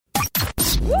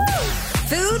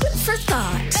Food for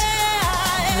thought.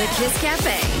 The Kiss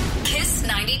Cafe. Kiss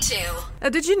 92.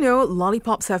 Did you know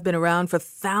lollipops have been around for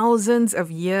thousands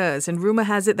of years? And rumor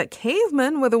has it that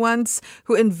cavemen were the ones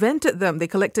who invented them. They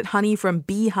collected honey from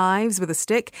beehives with a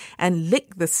stick and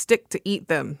licked the stick to eat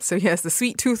them. So yes, the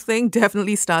sweet tooth thing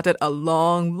definitely started a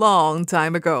long, long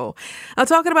time ago. Now,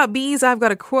 talking about bees, I've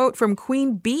got a quote from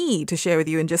Queen Bee to share with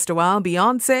you in just a while.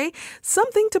 Beyonce,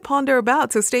 something to ponder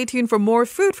about. So stay tuned for more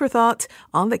food for thought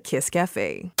on the Kiss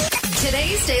Cafe.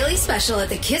 Today's daily special at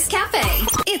the Kiss Cafe.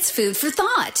 It's food for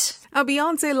thought. Now,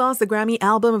 Beyonce lost the Grammy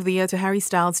Album of the Year to Harry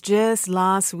Styles just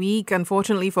last week.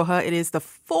 Unfortunately for her, it is the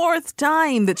fourth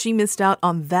time that she missed out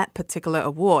on that particular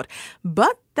award.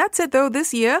 But that said, though,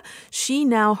 this year, she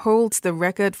now holds the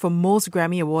record for most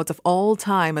Grammy Awards of all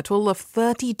time, a total of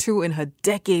 32 in her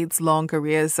decades-long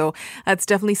career. So that's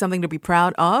definitely something to be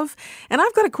proud of. And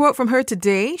I've got a quote from her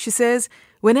today. She says,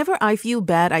 "Whenever I feel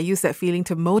bad, I use that feeling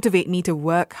to motivate me to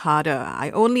work harder.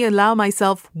 I only allow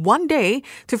myself one day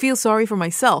to feel sorry for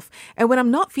myself. And when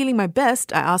I'm not feeling my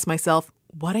best, I ask myself,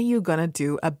 what are you gonna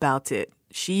do about it?"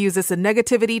 She uses the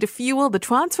negativity to fuel the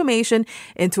transformation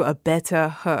into a better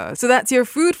her. So that's your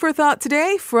food for thought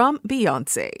today from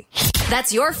Beyonce.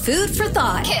 That's your food for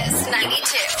thought. Kiss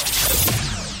 92.